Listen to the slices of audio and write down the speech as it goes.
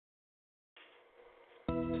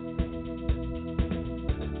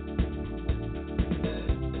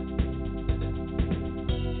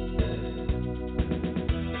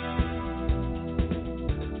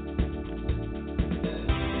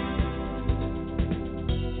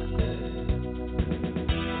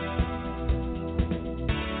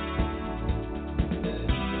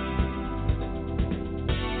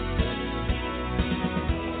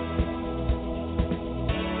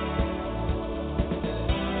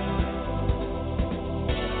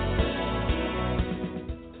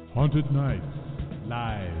Haunted Nights,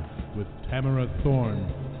 live with Tamara Thorne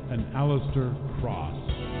and Alistair Cross.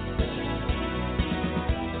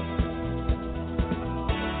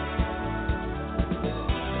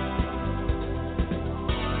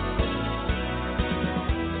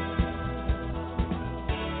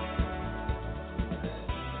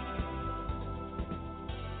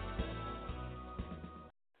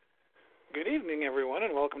 Good evening, everyone,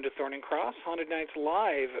 and welcome to Thorne and Cross, Haunted Nights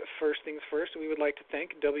Live. First things first, we would like to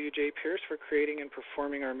thank W.J. Pierce for creating and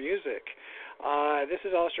performing our music. This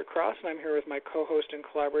is Alistair Cross, and I'm here with my co-host and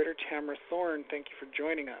collaborator, Tamara Thorne. Thank you for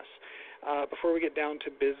joining us. Before we get down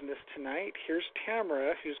to business tonight, here's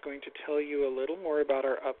Tamara, who's going to tell you a little more about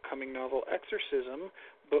our upcoming novel, Exorcism,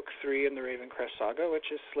 Book 3 in the Ravencrest Saga, which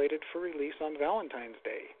is slated for release on Valentine's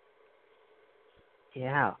Day.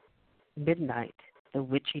 Yeah, midnight. The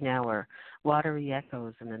witching hour, watery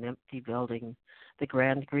echoes in an empty building. The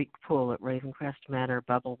grand Greek pool at Ravencrest Manor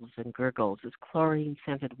bubbles and gurgles as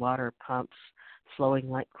chlorine-scented water pumps, flowing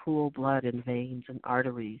like cool blood in veins and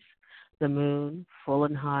arteries. The moon, full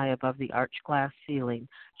and high above the arched glass ceiling,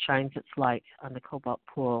 shines its light on the cobalt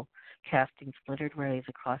pool, casting splintered rays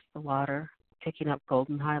across the water, picking up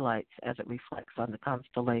golden highlights as it reflects on the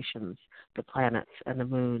constellations, the planets, and the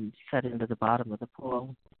moon set into the bottom of the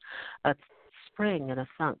pool. A spring and a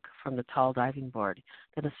thunk from the tall diving board,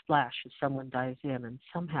 then a splash as someone dives in, and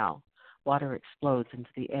somehow water explodes into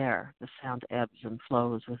the air. The sound ebbs and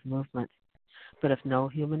flows with movement. But if no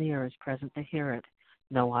human ear is present to hear it,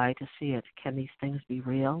 no eye to see it, can these things be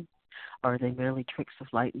real? Or are they merely tricks of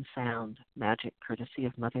light and sound, magic courtesy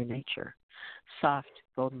of Mother Nature? Soft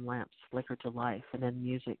golden lamps flicker to life, and then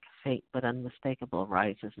music, faint but unmistakable,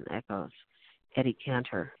 rises and echoes. Eddie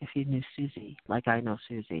Cantor, if you knew Susie, like I know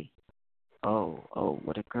Susie. Oh, oh,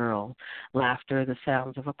 what a girl. Laughter, the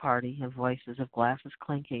sounds of a party, and voices of glasses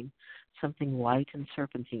clinking. Something white and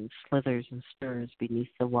serpentine slithers and stirs beneath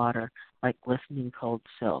the water like glistening cold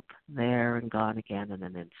silk, there and gone again in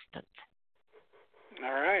an instant.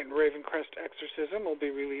 All right, Ravencrest Exorcism will be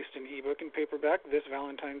released in ebook and paperback this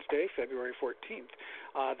Valentine's Day, February 14th.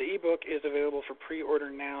 The ebook is available for pre-order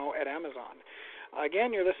now at Amazon.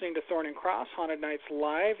 Again, you're listening to Thorne and Cross, Haunted Nights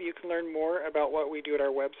Live. You can learn more about what we do at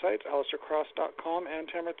our websites, alistaircross.com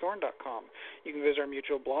and tamarthorne.com. You can visit our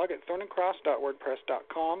mutual blog at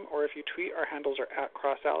thorneandcross.wordpress.com, or if you tweet, our handles are at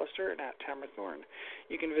CrossAlistair and at tamarthorne.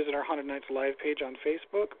 You can visit our Haunted Nights Live page on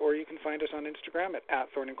Facebook, or you can find us on Instagram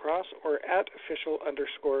at Thorne and Cross or at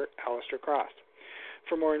 @official_Alistair Cross.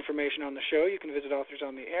 For more information on the show, you can visit Authors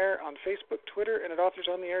on the Air on Facebook, Twitter, and at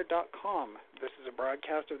authorsontheair.com. This is a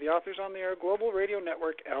broadcast of the Authors on the Air Global Radio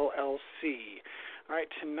Network, LLC. All right,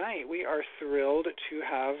 tonight we are thrilled to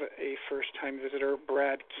have a first-time visitor,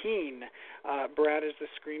 Brad Keene. Brad is the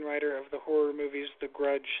screenwriter of the horror movies The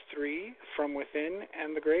Grudge 3, From Within,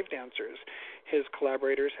 and The Grave Dancers. His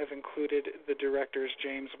collaborators have included the directors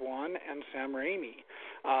James Wan and Sam Raimi.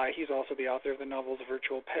 He's also the author of the novels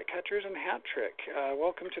Virtual Pet Catchers and Hat Trick.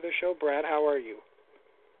 Welcome to the show, Brad. How are you?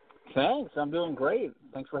 Thanks. I'm doing great.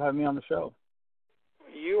 Thanks for having me on the show.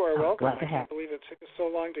 You are welcome. I can't believe it took us so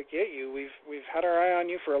long to get you. We've had our eye on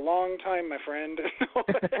you for a long time, my friend.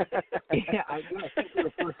 Yeah, I think we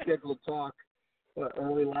were first scheduled to talk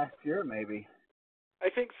early last year, maybe. I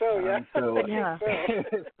think so. Yeah. Yeah.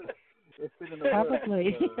 It's been in the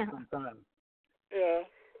probably for some time. Yeah.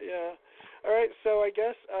 All right. So I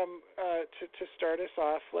guess to start us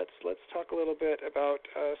off, let's talk a little bit about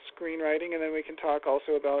screenwriting, and then we can talk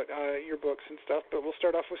also about your books and stuff. But we'll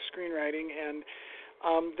start off with screenwriting, and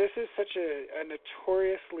this is such a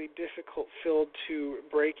notoriously difficult field to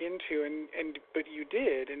break into, but you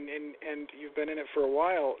did, and you've been in it for a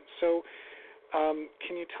while. So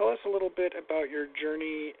can you tell us a little bit about your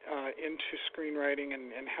journey into screenwriting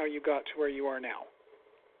and how you got to where you are now?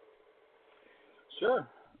 Sure.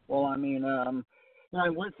 Well, I mean, I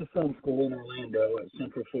went to film school in Orlando at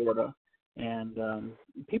Central Florida, and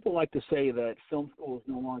people like to say that film school is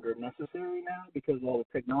no longer necessary now because of all the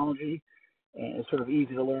technology, and it's sort of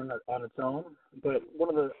easy to learn on its own. But one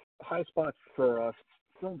of the high spots for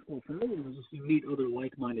film school for me was just you meet other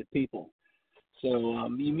like-minded people. So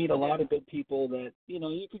you meet a lot of good people that,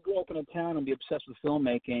 you could grow up in a town and be obsessed with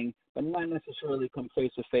filmmaking, but not necessarily come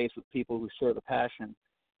face-to-face with people who share the passion.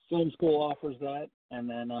 Film school offers that, and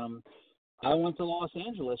then I went to Los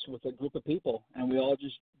Angeles with a group of people, and we all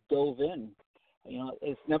just dove in.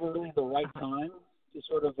 It's never really the right time to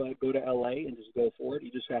sort of go to L.A. and just go for it.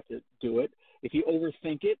 You just have to do it. If you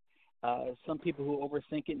overthink it, some people who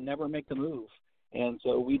overthink it never make the move. And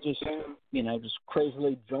so we just, just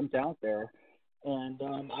crazily jumped out there. And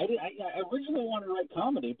I originally wanted to write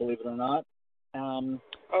comedy, believe it or not.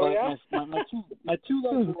 But yeah. my two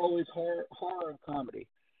loves were always horror and comedy,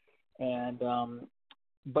 and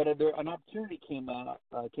but an opportunity came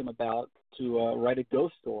about to write a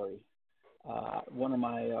ghost story. One of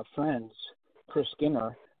my friends, Chris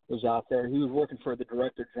Skinner, was out there. He was working for the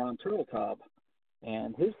director John Turteltaub,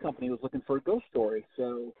 and his company was looking for a ghost story.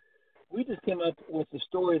 So we just came up with a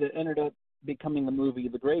story that ended up becoming the movie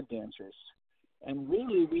The Grave Dancers. And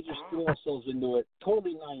really, we just threw ourselves into it,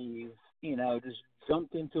 totally naive, just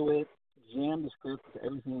jumped into it, jammed the script with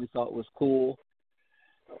everything we thought was cool.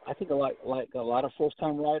 I think like a lot of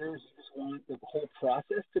first-time writers, you just want the whole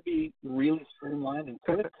process to be really streamlined and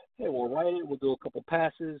quick. Hey, we'll write it, we'll do a couple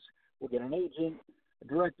passes, we'll get an agent, a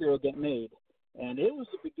director will get made. And it was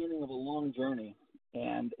the beginning of a long journey,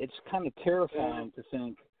 and it's kind of terrifying to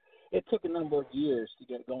think it took a number of years to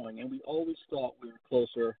get going, and we always thought we were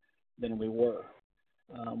closer than we were.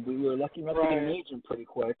 We were lucky enough to get an agent pretty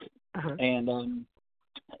quick, and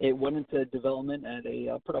it went into development at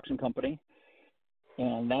a production company,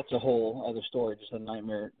 and that's a whole other story, just a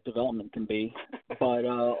nightmare development can be. But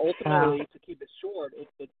ultimately, to keep it short,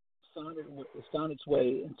 it found its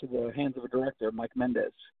way into the hands of a director, Mike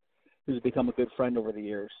Mendez, who's become a good friend over the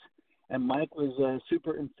years. And Mike was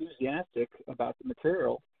super enthusiastic about the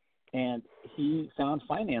material, and he found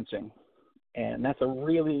financing. And that's a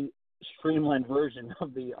really streamlined version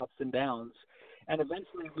of the ups and downs. And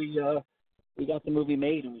eventually we got the movie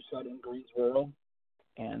made, and we shot it in Greensboro,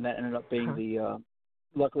 and that ended up being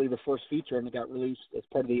luckily the first feature, and it got released as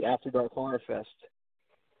part of the After Dark Horror Fest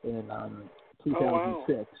in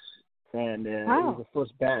 2006. And it was the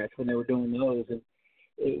first batch when they were doing those, and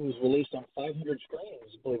it was released on 500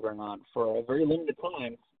 screens, believe it or not, for a very limited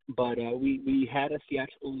time. But we had a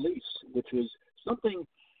theatrical release, which was something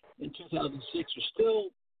in 2006 was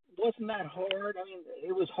still wasn't that hard. I mean,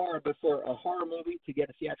 it was hard, but for a horror movie to get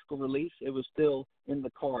a theatrical release, it was still in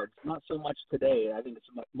the cards. Not so much today. I think it's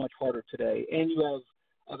much harder today. And you have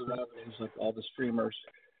other avenues like all the streamers.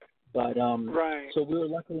 But so we were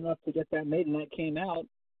lucky enough to get that made, and that came out,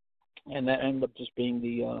 and that ended up just being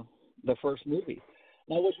the first movie.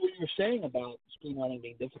 Now, what you were saying about screenwriting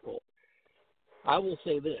being difficult, I will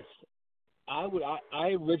say this. I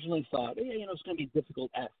originally thought, it's going to be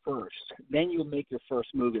difficult at first. Then you'll make your first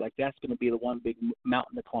movie. Like, that's going to be the one big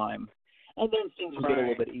mountain to climb. And then things will get a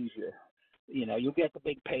little bit easier. You'll get the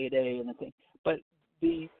big payday and the thing. But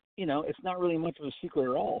it's not really much of a secret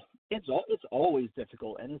at all. It's always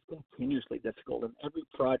difficult, and it's continuously difficult. And every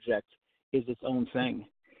project is its own thing.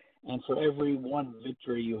 And for every one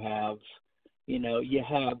victory you have, you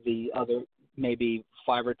have the other maybe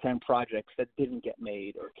 5 or 10 projects that didn't get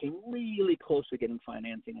made or came really close to getting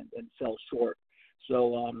financing and fell short.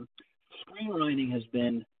 So screenwriting has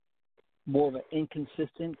been more of an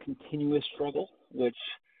inconsistent, continuous struggle, which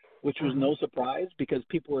was no surprise because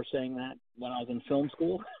people were saying that when I was in film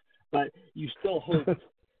school. But you still hope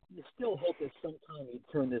that sometime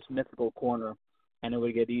you'd turn this mythical corner and it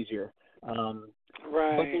would get easier. But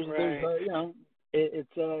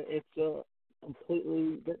it's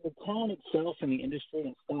completely the town itself and the industry,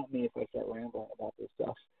 and stop me if I start rambling about this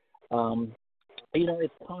stuff.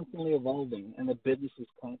 It's constantly evolving, and the business is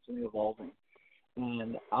constantly evolving.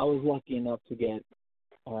 And I was lucky enough to get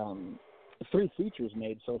 3 features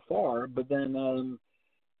made so far, but then the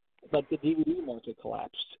DVD market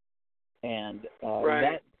collapsed, and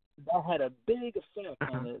that had a big effect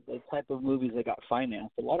on the type of movies that got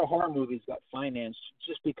financed. A lot of horror movies got financed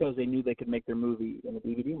just because they knew they could make their movie in the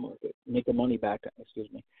DVD market, make the money back,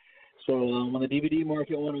 So when the DVD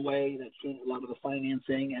market went away, that changed a lot of the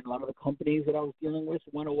financing, and a lot of the companies that I was dealing with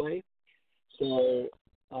went away. So,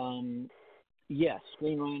 yes,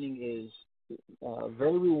 screenwriting is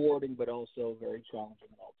very rewarding, but also very challenging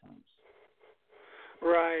at all times.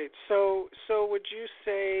 Right. So would you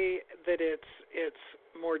say that it's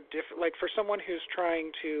more like for someone who's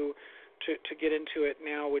trying to get into it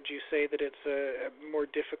now, would you say that it's more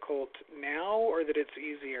difficult now, or that it's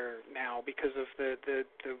easier now because of the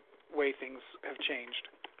way things have changed?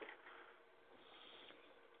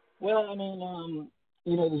 Well, I mean,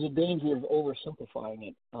 there's a danger of oversimplifying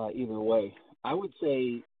it either way. I would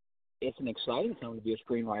say it's an exciting time to be a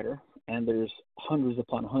screenwriter, and there's hundreds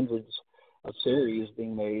upon hundreds of series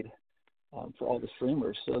being made for all the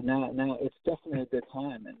streamers. So now it's definitely a good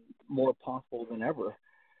time and more possible than ever.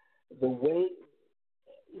 The way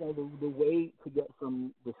to get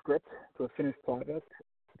from the script to a finished product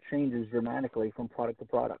changes dramatically from product to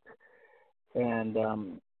product. And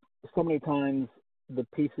so many times the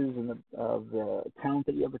pieces and of the talent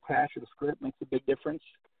that you have attached to the script makes a big difference.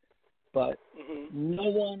 But no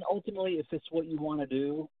one, ultimately, if it's what you want to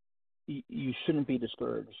do, you shouldn't be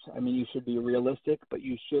discouraged. I mean, you should be realistic, but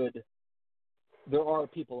you should. There are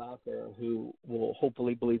people out there who will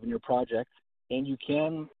hopefully believe in your project, and you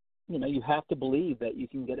can, you have to believe that you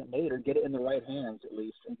can get it made or get it in the right hands at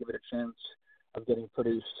least, and give it a chance of getting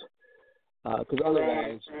produced. Because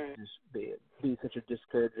otherwise, it would just be such a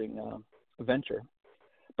discouraging venture.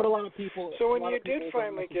 But a lot of people. So when you did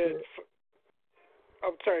finally get,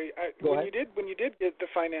 when you did get the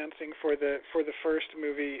financing for the first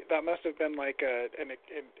movie, that must have been like an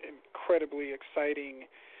incredibly exciting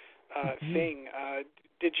thing.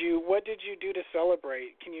 What did you do to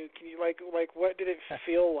celebrate? Can you like what did it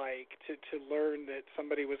feel like to learn that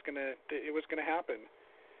it was gonna happen?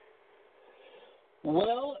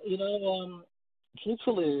 Well,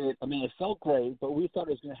 truthfully, it felt great, but we thought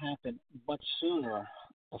it was going to happen much sooner,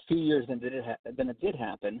 a few years than it did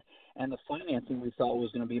happen, and the financing we thought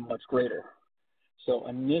was going to be much greater. So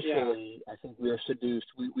initially, I think we were seduced.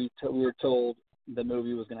 We were told the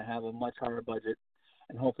movie was going to have a much higher budget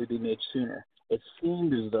and hopefully be made sooner. It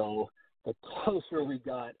seemed as though the closer we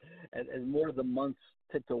got, as more of the months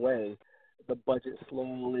ticked away, the budget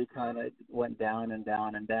slowly kind of went down and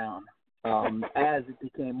down and down. As it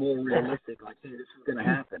became more realistic, like, hey, this is going to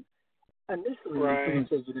happen. Initially, when someone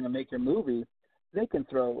says you're going to make your movie, they can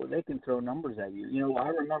throw numbers at you. I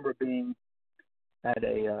remember being at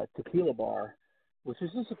a tequila bar, which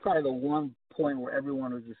is just probably the one point where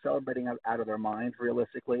everyone was just celebrating out of their minds,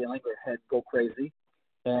 realistically, and like their head go crazy.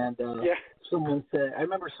 And someone said, I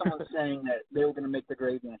remember someone saying that they were going to make the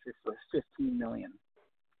Grave Dancers for $15 million.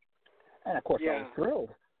 And of course, I was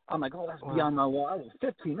thrilled. I'm like, oh, that's beyond my wall.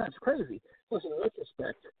 15, that's crazy. Plus, in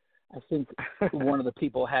retrospect, I think one of the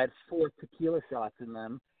people had 4 tequila shots in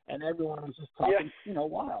them, and everyone was just talking,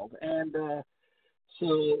 wild. And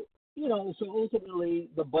so ultimately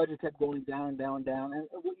the budget kept going down, down, down. And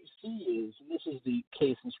what you see is, and this is the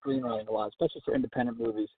case in screenwriting a lot, especially for independent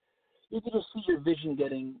movies, you can just see your vision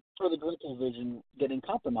the director's vision getting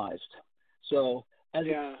compromised. So as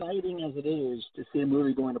exciting as it is to see a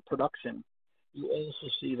movie go into production, you also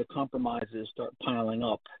see the compromises start piling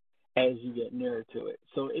up as you get nearer to it.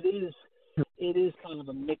 So it is kind of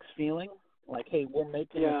a mixed feeling, like, hey, we're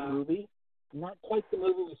making this movie, not quite the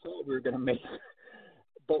movie we thought we were going to make,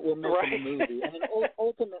 but we're making a movie. And then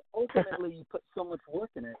ultimately you put so much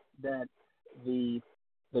work in it that the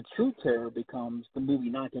true terror becomes the movie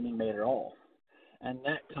not getting made at all. And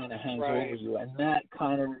that kind of hangs over you, and that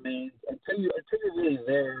kind of remains, until you're really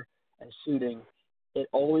there and shooting, it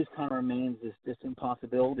always kind of remains this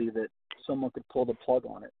impossibility that someone could pull the plug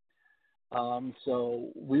on it. So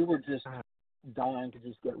we were just dying to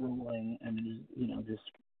just get rolling and just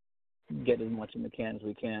get as much in the can as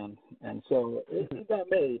we can. And so it got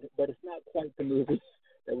made, but it's not quite the movie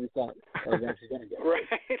that we thought it was actually going to get.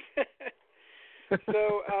 Right.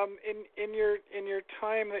 So in your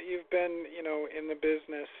time that you've been in the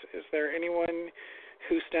business, is there anyone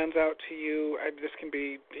who stands out to you? This can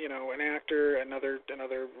be an actor, another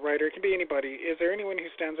writer, it can be anybody. Is there anyone who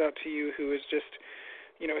stands out to you who is just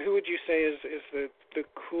who would you say is the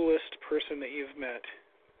coolest person that you've met?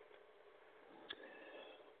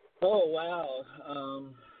 Oh wow,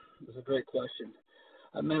 that's a great question.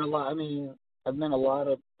 I've met a lot. I've met a lot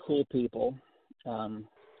of cool people.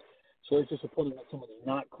 So it's disappointing that somebody's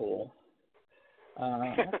not cool.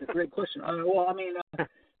 That's a great question.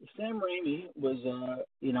 Sam Raimi was,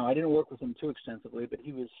 I didn't work with him too extensively, but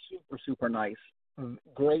he was super, super nice.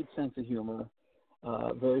 Great sense of humor,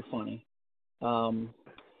 very funny. But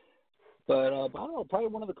I don't know, probably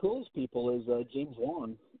one of the coolest people is James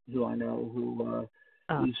Wan, who I know, who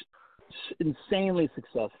he's insanely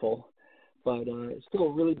successful, but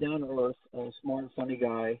still really down to earth, smart, funny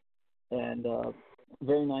guy, and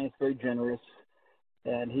very nice, very generous,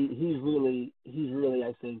 and he's really,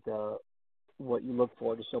 I think, what you look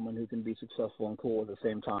for to someone who can be successful and cool at the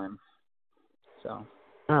same time. So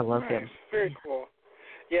I love him. Very cool.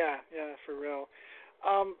 Yeah, for real.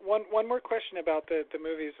 One more question about the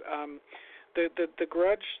movies. The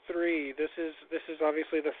Grudge 3. This is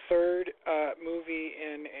obviously the third movie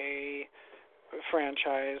in a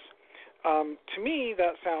franchise. To me,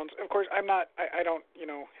 that sounds. Of course, I don't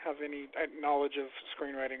have any knowledge of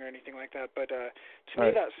screenwriting or anything like that. But to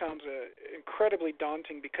me, that sounds incredibly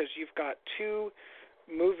daunting because you've got 2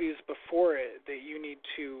 movies before it that you need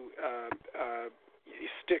to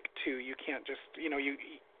stick to. You can't just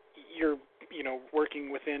you're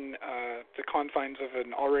working within the confines of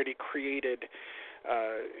an already created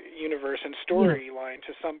universe and storyline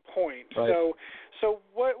to some point. Right. So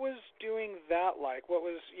what was doing that like? What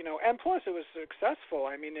was and plus it was successful.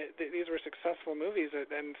 These were successful movies,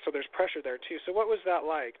 and so there's pressure there too. So what was that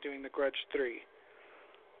like doing The Grudge 3?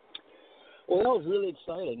 Well, that was really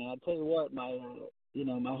exciting, and I'll tell you what, my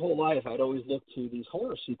whole life I'd always looked to these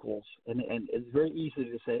horror sequels, and it's very easy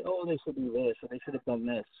to say, oh, they should do this, or they should have done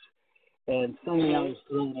this, and suddenly I was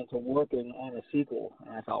thrown into working on a sequel,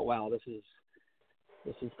 and I thought, wow, this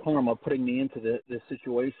is karma putting me into this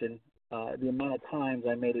situation. The amount of times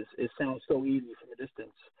I made it sound so easy from a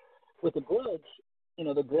distance. With The Grudge,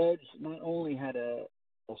 The Grudge not only had a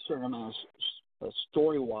certain amount of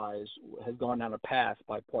story-wise has gone down a path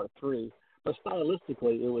by part 3, but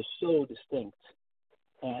stylistically it was so distinct.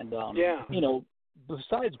 And,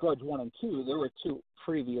 besides Grudge 1 and 2, there were 2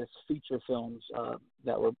 previous feature films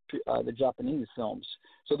that were the Japanese films.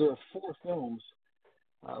 So there were 4 films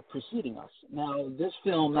preceding us. Now, this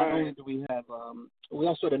film, not only do we have, we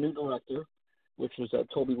also had a new director, which was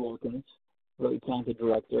Toby Wilkins, really talented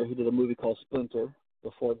director. He did a movie called Splinter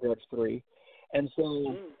before Grudge 3. And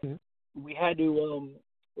so we had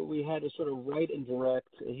to sort of write and direct.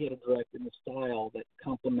 He had to direct in the style that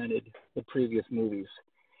complemented the previous movies.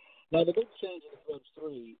 Now, the big change in Grudge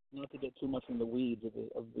 3, not to get too much in the weeds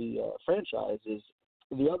of the franchise, is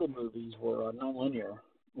the other movies were nonlinear,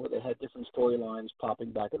 where they had different storylines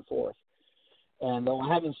popping back and forth. And though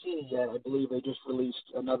I haven't seen it yet, I believe they just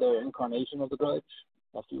released another incarnation of The Grudge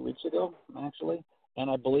a few weeks ago, actually. And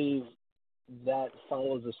I believe that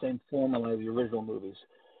follows the same formula as the original movies.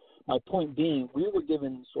 My point being, we were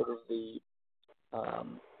given sort of the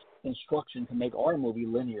instruction to make our movie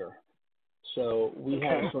linear. So we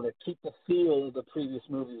had to sort of keep the feel of the previous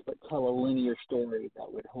movies, but tell a linear story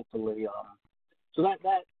that would hopefully. So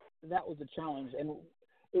that was a challenge, and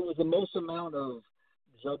it was the most amount of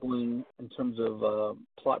juggling in terms of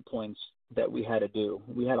plot points that we had to do.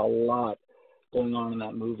 We had a lot going on in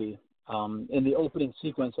that movie. In the opening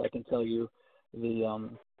sequence, I can tell you, the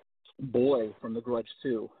boy from The Grudge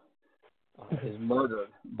 2 is murdered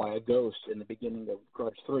by a ghost in the beginning of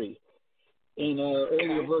Grudge 3. In an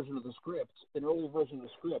earlier version of the script,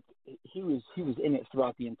 he was in it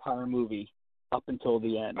throughout the entire movie up until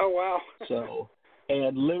the end. Oh wow! So,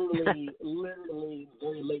 and literally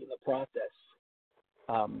very late in the process,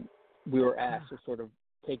 we were asked to sort of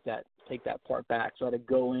take that part back. So I had to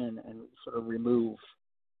go in and sort of remove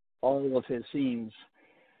all of his scenes,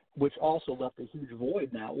 which also left a huge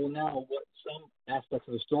void now. Well, now what some aspects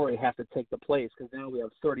of the story have to take the place, because now we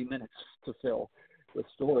have 30 minutes to fill with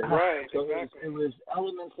story. Right, so exactly. it was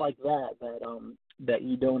elements like that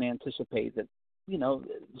you don't anticipate. That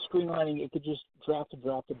screenwriting, it could just draft to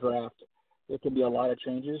draft to draft. There can be a lot of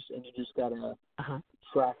changes, and you just gotta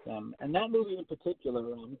track them. And that movie in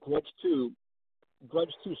particular, Grudge 2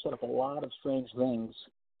 set up a lot of strange things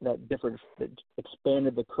that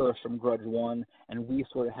expanded the curse from Grudge 1, and we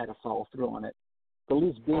sort of had to follow through on it. The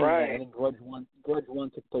least being that I think Grudge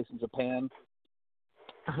 1 took place in Japan.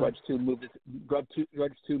 Grudge 2 moved it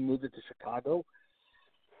to Chicago,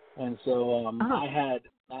 and so I'm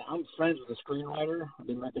friends with the screenwriter,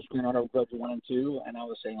 the American screenwriter of Grudge 1 and 2, and I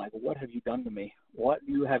was saying, like, what have you done to me? What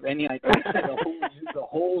do you have any idea the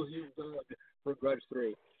holes you've dug for Grudge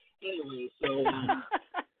 3? Anyway, so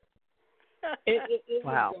it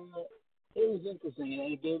was interesting,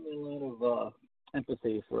 and it gave me a lot of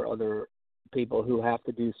empathy for other people who have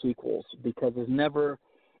to do sequels, because it's never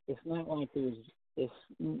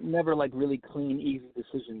like really clean, easy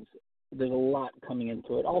decisions. There's a lot coming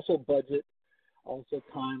into it. Also budget, also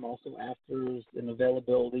time, also actors and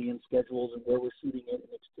availability and schedules and where we're shooting it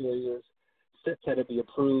and exteriors. Sets had to be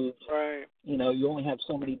approved. Right. You only have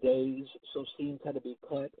so many days, so scenes had to be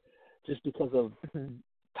cut just because of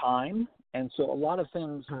time. And so a lot of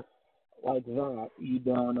things like that you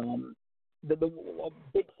don't. The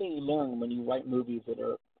big thing you learn when you write movies that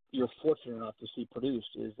you're fortunate enough to see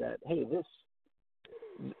produced is that, hey, this,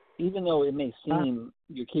 even though it may seem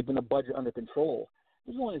you're keeping the budget under control,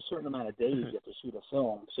 there's only a certain amount of days you have to shoot a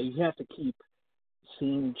film. So you have to keep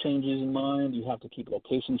scene changes in mind. You have to keep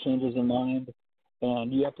location changes in mind.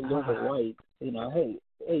 And you have to learn to write, hey,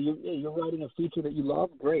 you're writing a feature that you love?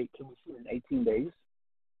 Great. Can we shoot in 18 days?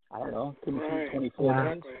 I don't know. Can we shoot in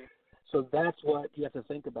 24 days? So that's what you have to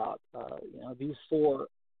think about. These 4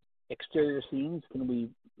 exterior scenes, can we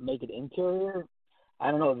make it interior?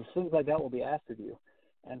 I don't know. Things like that will be asked of you.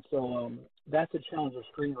 And so that's a challenge of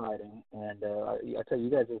screenwriting. And I tell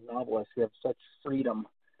you guys, as novelists, you have such freedom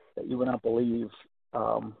that you would not believe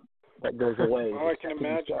that goes away. Oh, I can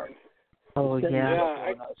imagine. Oh,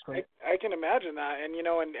 yeah. I can imagine that. And,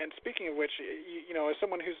 and speaking of which, as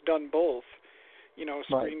someone who's done both,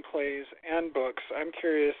 screenplays and books, I'm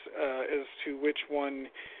curious as to which one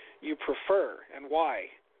you prefer and why.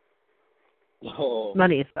 Oh,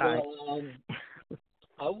 money aside.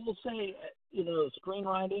 I will say,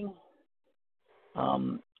 screenwriting,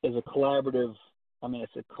 is a collaborative. I mean,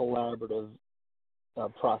 it's a collaborative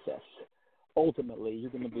process. Ultimately,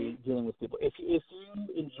 you're going to be dealing with people. If you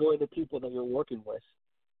enjoy the people that you're working with,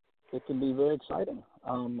 it can be very exciting.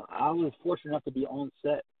 I was fortunate enough to be on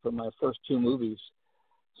set for my first two movies,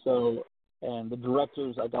 and the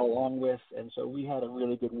directors I got along with, and so we had a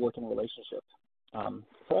really good working relationship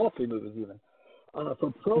for all three movies even.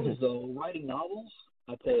 For prose, though, writing novels,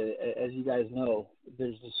 I tell you, as you guys know,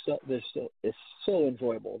 it's so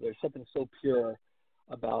enjoyable. There's something so pure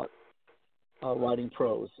about writing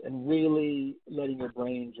prose and really letting your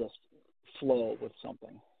brain just flow with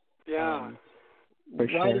something. Yeah.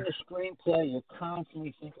 Writing a screenplay, you're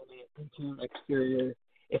constantly thinking of the interior, exterior.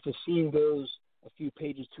 If a scene goes a few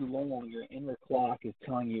pages too long, your inner clock is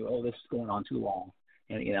telling you, "Oh, this is going on too long,"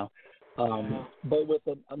 and But with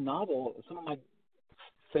a novel, some of my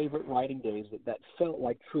favorite writing days that felt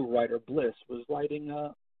like true writer bliss was writing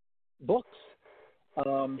books.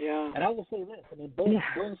 And I will say this: I mean, both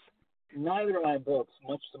neither of my books,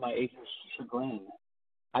 much to my agent's chagrin,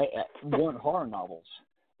 weren't horror novels.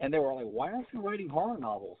 And they were like, "Why aren't you writing horror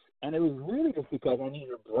novels?" And it was really just because I needed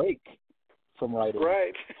a break from writing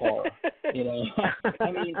horror.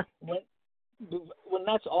 I mean, when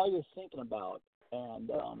that's all you're thinking about, and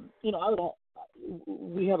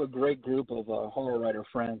we have a great group of horror writer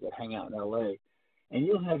friends that hang out in LA, and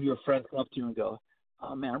you'll have your friends come up to you and go,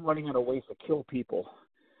 "Oh man, I'm running out of ways to kill people.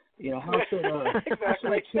 How should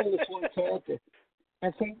I kill this one character?"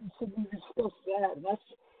 And so we discuss that, and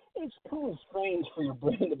it's kind of strange for your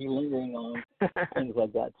brain to be lingering on things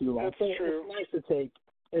like that too long. That's true.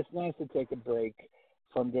 It's nice to take a break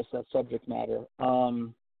from just that subject matter.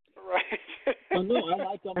 Right. But no, I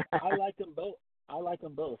like them. I like them both. I like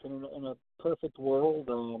them both. And in a perfect world,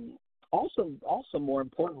 also more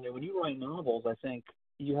importantly, when you write novels, I think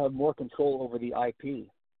you have more control over the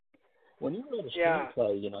IP. When you write a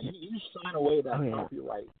screenplay, you sign away that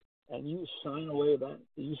copyright. And you sign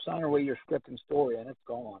away your script and story, and it's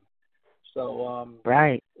gone. So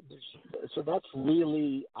So that's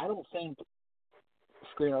really, I don't think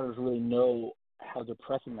screenwriters really know how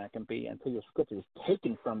depressing that can be until your script is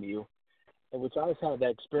taken from you, which I've had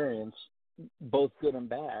that experience, both good and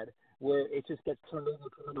bad, where it just gets turned over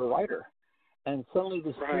to another writer, and suddenly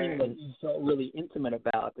the scene that you felt really intimate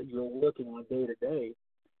about, that you're working on day to day,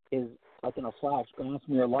 is like in a flash gone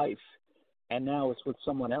from your life. And now it's with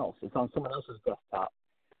someone else. It's on someone else's desktop.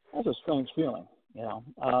 That's a strange feeling,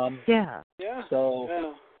 So,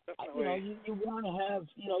 definitely. You want to have,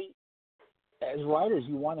 as writers,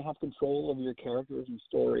 you want to have control of your characters and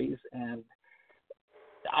stories. And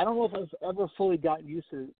I don't know if I've ever fully gotten used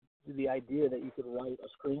to the idea that you could write a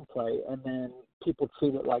screenplay and then people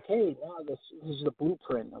treat it like, hey, now this is a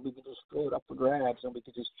blueprint, and we can just throw it up for grabs, and we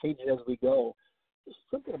can just change it as we go. Just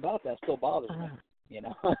something about that still bothers me.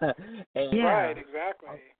 Right,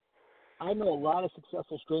 exactly. I know a lot of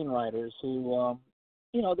successful screenwriters who,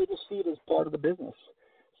 they just see it as part of the business,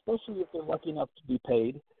 especially if they're lucky enough to be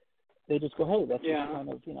paid. They just go, hey, that's just kind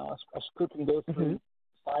of, a script can go through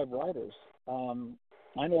 5 writers.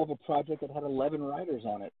 I know of a project that had 11 writers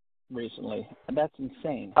on it recently, and that's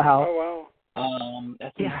insane. Wow. Oh, wow.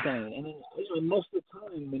 That's insane. And then, most of the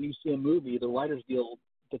time when you see a movie, the writer's deal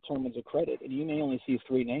determines a credit, and you may only see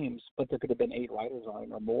 3 names, but there could have been 8 writers on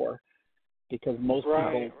it or more, because most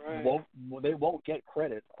people won't get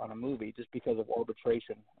credit on a movie just because of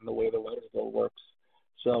arbitration and the way the writers guild works.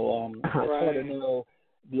 So it's hard to know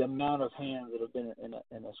the amount of hands that have been in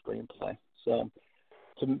a screenplay. So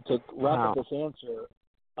to wrap up this answer,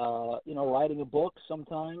 writing a book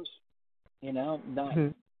sometimes,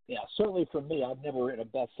 certainly for me, I've never written a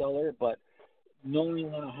bestseller, but knowing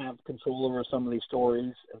that I have control over some of these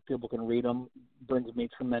stories and people can read them brings me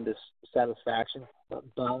tremendous satisfaction. That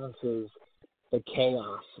balances the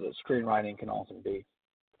chaos that screenwriting can often be.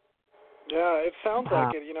 Yeah, it sounds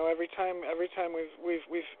like it. Every time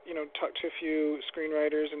we've talked to a few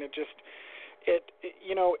screenwriters, and it's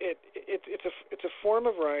a form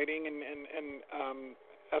of writing, and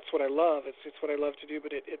that's what I love. It's what I love to do,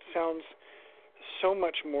 but it sounds so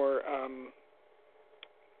much more.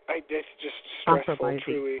 It's just stressful,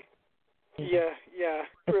 truly. Yeah,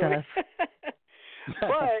 it really. does.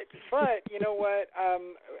 but you know what?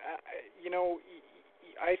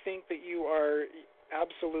 I think that you are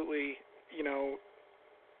absolutely,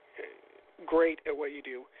 great at what you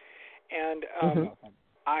do, and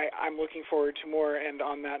I'm looking forward to more. And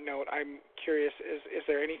on that note, I'm curious: is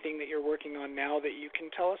there anything that you're working on now that you can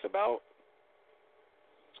tell us about?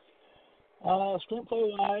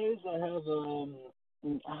 Screenplay-wise, I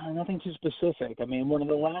have nothing too specific. I mean, one of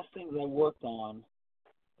the last things I worked on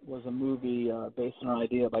was a movie based on an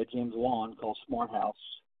idea by James Wan called Smart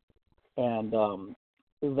House, and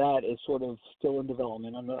that is sort of still in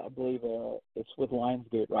development. I believe it's with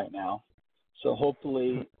Lionsgate right now. So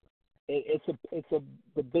hopefully, it's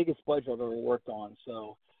the biggest budget I've ever worked on.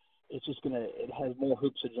 So it's just it has more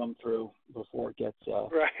hoops to jump through before it gets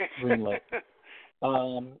greenlit.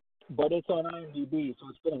 But it's on IMDb, so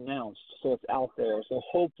it's been announced, so it's out there. So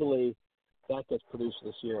hopefully that gets produced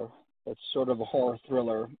this year. It's sort of a horror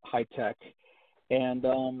thriller, high tech, and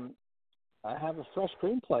I have a fresh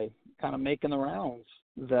screenplay kind of making the rounds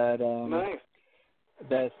that nice.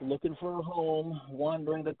 That's looking for a home,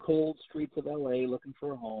 wandering the cold streets of LA, looking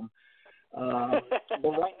for a home. But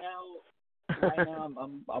right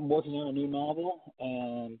now I'm working on a new novel,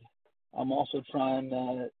 and I'm also trying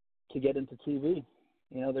to get into TV.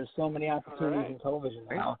 You know, there's so many opportunities in television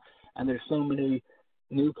now, and there's so many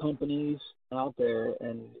new companies out there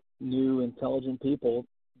and new intelligent people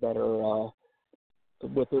that are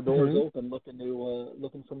with their doors open,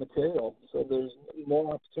 looking for material. So there's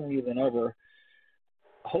more opportunity than ever,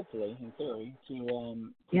 hopefully, in theory,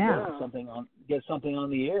 to get something on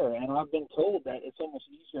the air. And I've been told that it's almost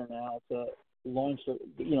easier now to launch,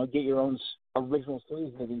 get your own original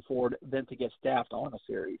series moving forward than to get staffed on a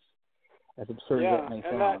series. As absurd as that may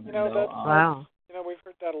sound. Wow. We've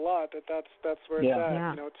heard that a lot. That's where it's at.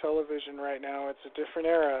 Yeah. You know, television right now. It's a different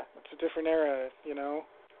era. You know.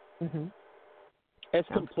 Mm-hmm. It's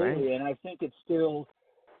completely, and I think it's still.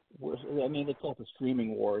 I mean, they call it the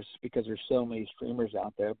streaming wars because there's so many streamers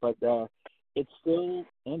out there, but it's still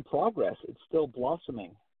in progress. It's still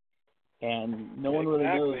blossoming, and no one really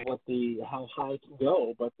knows how high it can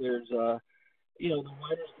go. But there's, the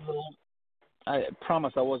Writers Guild. I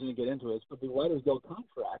promise I wasn't going to get into this, but the Writers Guild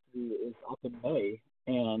contract is up in May,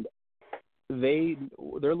 and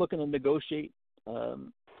they're looking to negotiate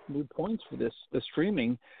new points for the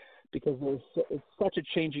streaming, because it's such a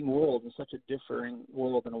changing world and such a differing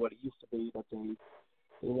world than what it used to be, that they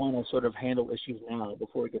want to sort of handle issues now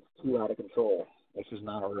before it gets too out of control, if it's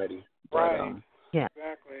not already. Right. But,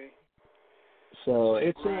 exactly. So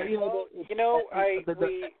it's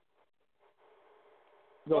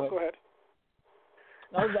Go ahead.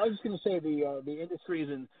 I was just going to say the industry is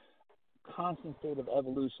in constant state of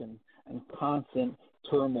evolution and constant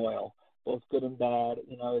turmoil, both good and bad.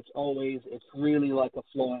 You know, it's really like a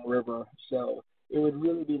flowing river. So it would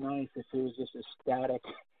really be nice if it was just a static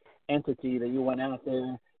entity that you went out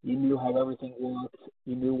there, you knew how everything worked,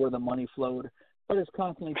 you knew where the money flowed, but it's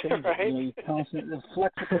constantly changing. Right. You know, you constantly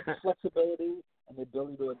flexibility and the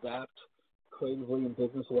ability to adapt creatively and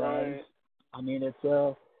business-wise. Right. I mean,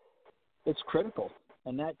 it's critical.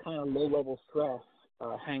 And that kind of low-level stress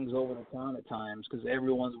hangs over the town at times, because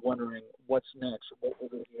everyone's wondering what's next, what will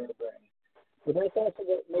the year bring. But that's also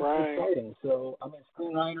what makes it exciting. So, I mean,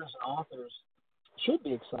 screenwriters and authors should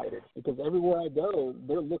be excited, because everywhere I go,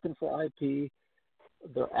 they're looking for IP.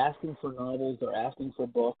 They're asking for novels. They're asking for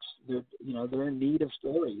books. They're in need of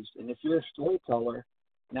stories. And if you're a storyteller,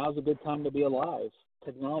 now's a good time to be alive.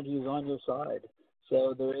 Technology is on your side.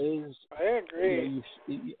 So there is. I agree.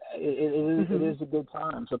 It is a good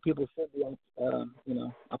time. So people should be,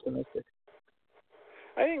 optimistic.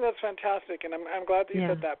 I think that's fantastic, and I'm glad that you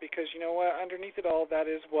said that, because you know what? Underneath it all, that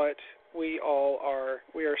is what we all are.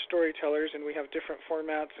 We are storytellers, and we have different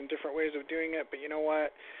formats and different ways of doing it. But you know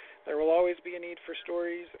what? There will always be a need for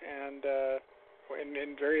stories, and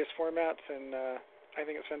in various formats, and I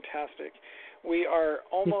think it's fantastic. We are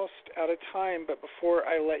almost out of time, but before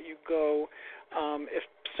I let you go,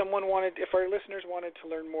 if our listeners wanted to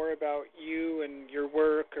learn more about you and your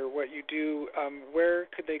work or what you do, where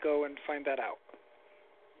could they go and find that out?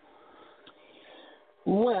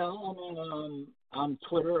 Well, I mean, on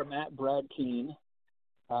Twitter, I'm at Brad Keene.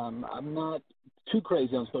 I'm not too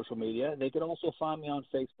crazy on social media. They could also find me on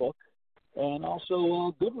Facebook and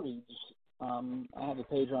also Goodreads. I have a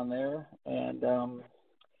page on there, and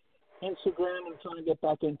Instagram I'm trying to get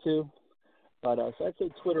back into. But so I'd say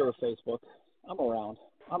Twitter or Facebook. I'm around.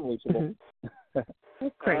 I'm reachable.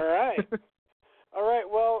 Great. All right.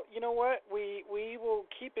 Well, you know what? We will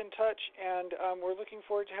keep in touch, and we're looking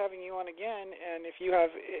forward to having you on again. And if you have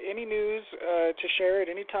any news to share at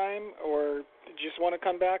any time, or just want to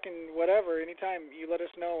come back and whatever, anytime, you let us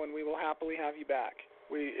know, and we will happily have you back.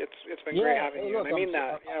 It's been great having you, and I mean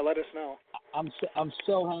that. Let us know. I'm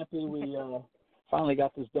so happy we finally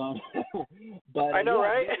got this done. But I know,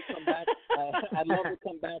 right? I'd love to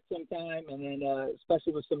come back sometime, and then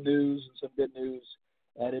especially with some news and some good news.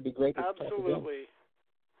 It'd be great to talk again.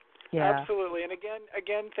 Absolutely. And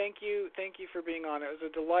again, thank you for being on. It was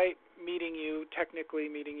a delight meeting you,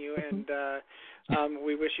 and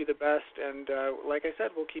we wish you the best. And like I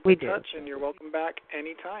said, we'll keep in touch, and you're welcome back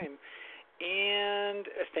anytime. And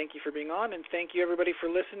thank you for being on, and thank you, everybody, for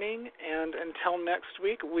listening. And until next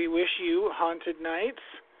week, we wish you haunted nights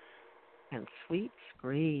and sweet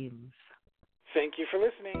screams. Thank you for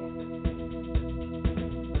listening.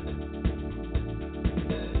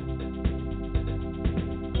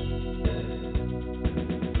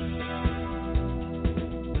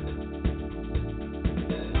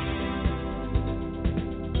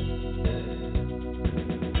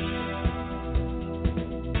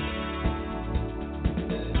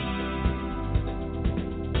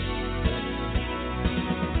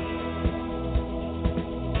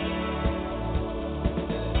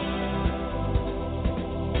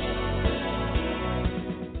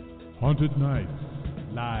 Haunted Nights,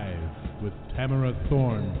 live with Tamara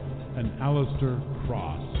Thorne and Alistair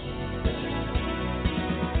Cross.